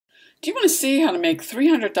Do you want to see how to make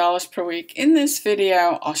 $300 per week? In this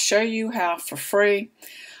video, I'll show you how for free.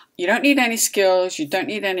 You don't need any skills, you don't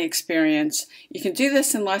need any experience. You can do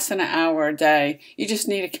this in less than an hour a day. You just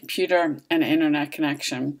need a computer and an internet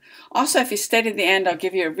connection. Also, if you stay to the end, I'll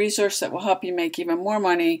give you a resource that will help you make even more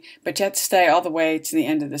money, but you have to stay all the way to the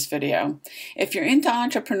end of this video. If you're into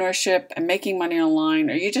entrepreneurship and making money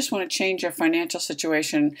online, or you just want to change your financial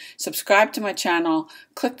situation, subscribe to my channel,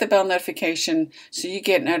 click the bell notification so you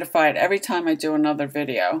get notified every time I do another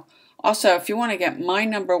video. Also, if you want to get my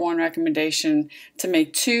 #1 recommendation to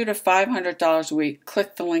make $200 to $500 a week,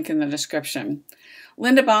 click the link in the description.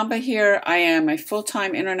 Linda Bomba here. I am a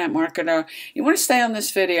full-time internet marketer. You want to stay on this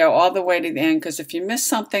video all the way to the end because if you miss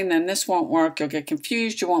something, then this won't work. You'll get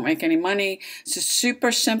confused. You won't make any money. It's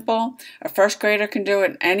super simple. A first grader can do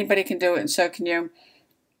it. Anybody can do it, and so can you.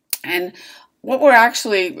 And what we're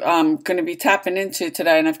actually going to be tapping into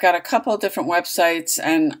today, and I've got a couple of different websites,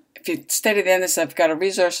 and if you stay to the end of this, I've got a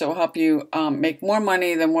resource that will help you make more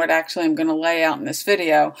money than what actually I'm going to lay out in this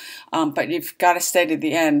video, but you've got to stay to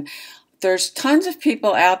the end. There's tons of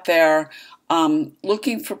people out there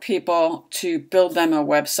looking for people to build them a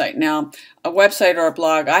website. Now, a website or a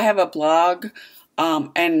blog. I have a blog.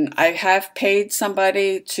 And I have paid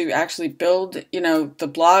somebody to actually build,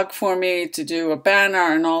 the blog for me, to do a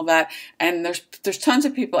banner and all that. And there's tons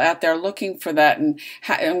of people out there looking for that. And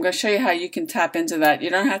I'm going to show you how you can tap into that.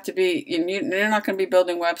 You don't have to be, you're not going to be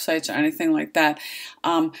building websites or anything like that.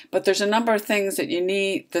 But there's a number of things that you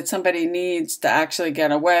need, that somebody needs to actually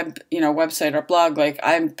get a website or blog. Like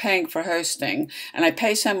I'm paying for hosting, and I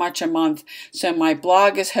pay so much a month. So my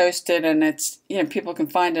blog is hosted, and it's, people can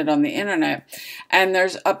find it on the internet. And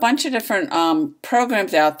there's a bunch of different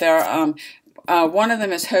programs out there. One of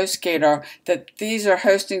them is HostGator. That these are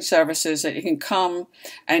hosting services that you can come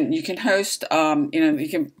and you can host.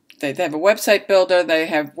 They have a website builder. They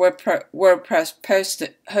have WordPress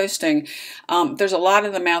hosting. There's a lot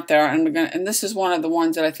of them out there, and this is one of the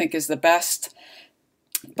ones that I think is the best.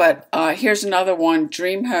 But here's another one,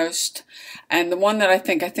 DreamHost, and the one that I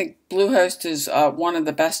think Bluehost is one of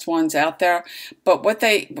the best ones out there. But what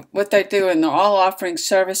they do, and they're all offering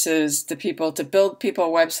services to people to build people a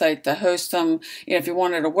website, to host them. If you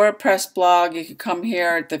wanted a WordPress blog, you could come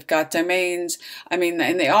here. They've got domains. And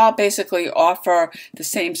they all basically offer the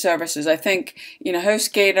same services. I think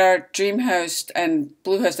HostGator, DreamHost, and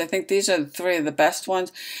Bluehost. I think these are the three of the best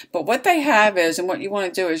ones. But what they have is, and what you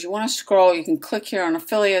want to do is, you want to scroll. You can click here on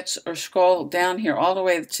affiliates, or scroll down here all the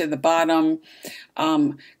way to the bottom.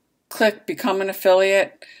 Click Become an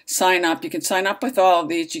Affiliate, sign up. You can sign up with all of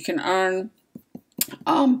these. You can earn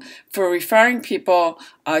for referring people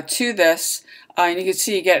to this. And you can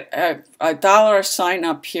see you get a $1 sign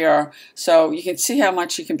up here. So you can see how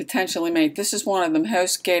much you can potentially make. This is one of them,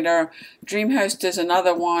 HostGator. DreamHost is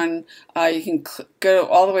another one. You can go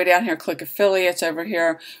all the way down here, click affiliates over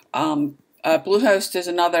here. Bluehost is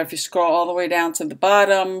another. If you scroll all the way down to the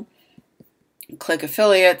bottom, click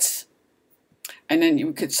affiliates. And then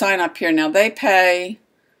you could sign up here. Now they pay,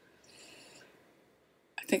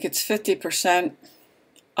 I think it's 50%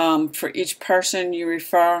 for each person you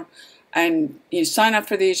refer. And you sign up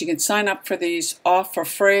for these. You can sign up for these all for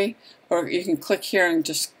free, or you can click here and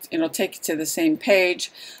just, it'll take you to the same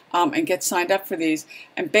page and get signed up for these.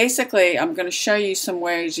 And basically, I'm going to show you some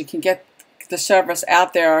ways you can get the service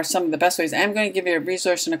out there, are some of the best ways. I'm going to give you a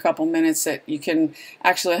resource in a couple minutes that you can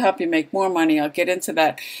actually help you make more money. I'll get into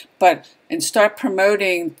that. And start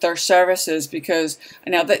promoting their services, because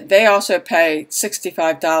now they also pay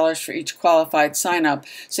 $65 for each qualified sign up.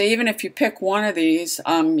 So even if you pick one of these,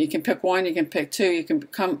 you can pick one, you can pick two, you can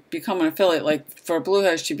become an affiliate. Like for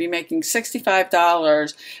Bluehost, you'd be making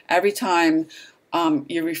 $65 every time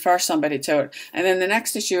you refer somebody to it. And then the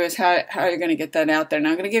next issue is how you're going to get that out there. Now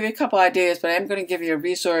I'm going to give you a couple ideas, but I'm going to give you a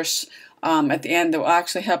resource at the end that will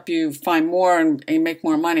actually help you find more and make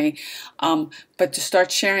more money. But to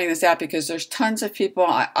start sharing this out, because there's tons of people.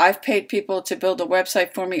 I've paid people to build a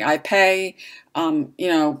website for me. I pay,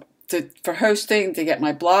 for hosting, to get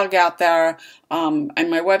my blog out there. And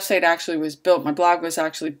my website actually was built, my blog was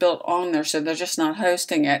actually built on there, so they're just not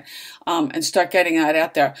hosting it, and start getting that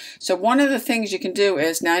out there. So one of the things you can do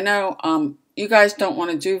is, now I know you guys don't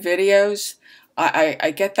want to do videos.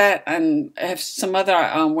 I get that, and I have some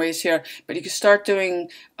other ways here, but you can start doing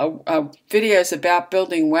videos about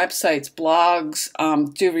building websites, blogs,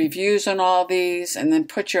 do reviews on all these, and then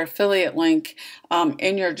put your affiliate link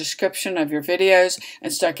in your description of your videos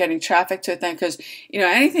and start getting traffic to it then. Because,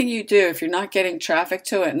 anything you do, if you're not getting traffic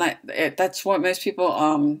to it, and that's what most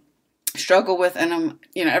people struggle with. And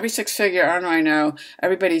every six-figure earner I know,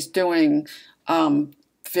 everybody's doing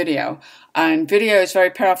video. And video is very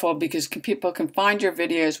powerful because people can find your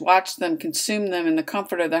videos, watch them, consume them in the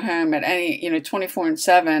comfort of their home at any,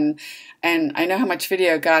 24/7. And I know how much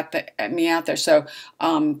video got me out there. So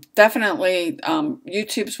definitely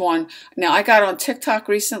YouTube's one. Now I got on TikTok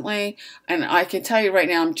recently, and I can tell you right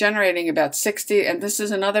now I'm generating about 60, and this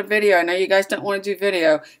is another video. I know you guys don't want to do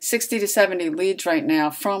video, 60 to 70 leads right now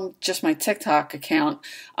from just my TikTok account.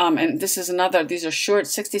 And this is another, these are short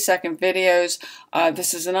 60-second videos.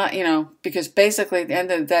 This is not, because basically at the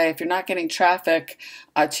end of the day, if you're not getting traffic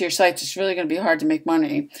to your sites, it's really going to be hard to make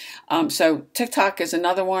money. So TikTok is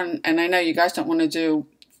another one, and I know you guys don't want to do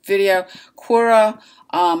video. Quora,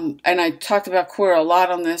 and I talked about Quora a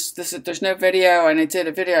lot on this. There's no video, and I did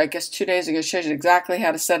a video, I guess 2 days ago, shows you exactly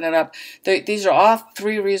how to set it up. These are all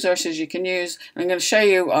 3 resources you can use. I'm going to show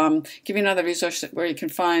you, give you another resource where you can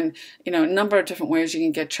find, a number of different ways you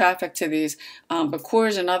can get traffic to these. But Quora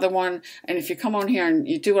is another one, and if you come on here and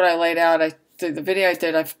you do what I laid out, the video I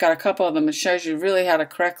did, I've got a couple of them. It shows you really how to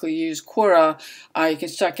correctly use Quora. You can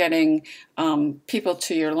start getting people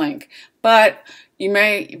to your link. But you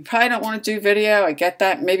probably don't want to do video. I get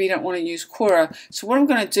that. Maybe you don't want to use Quora. So what I'm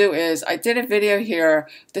going to do is, I did a video here.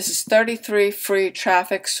 This is 33 free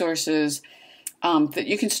traffic sources that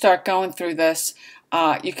you can start going through this.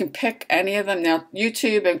 You can pick any of them. Now,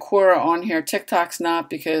 YouTube and Quora are on here. TikTok's not,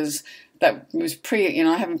 because that was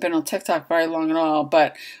I haven't been on TikTok very long at all,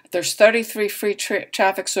 but there's 33 free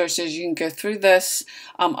traffic sources. You can go through this.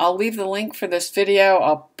 I'll leave the link for this video.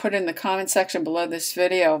 I'll put in the comment section below this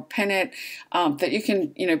video. I'll pin it, that you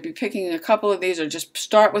can, be picking a couple of these, or just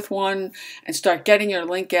start with one and start getting your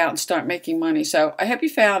link out and start making money. So I hope you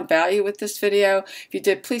found value with this video. If you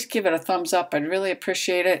did, please give it a thumbs up. I'd really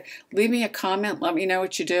appreciate it. Leave me a comment. Let me know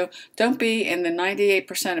what you do. Don't be in the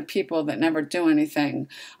 98% of people that never do anything,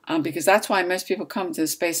 because that's why most people come to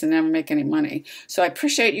this space and never make any money. So I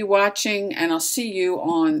appreciate you watching, and I'll see you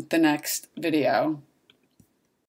on the next video.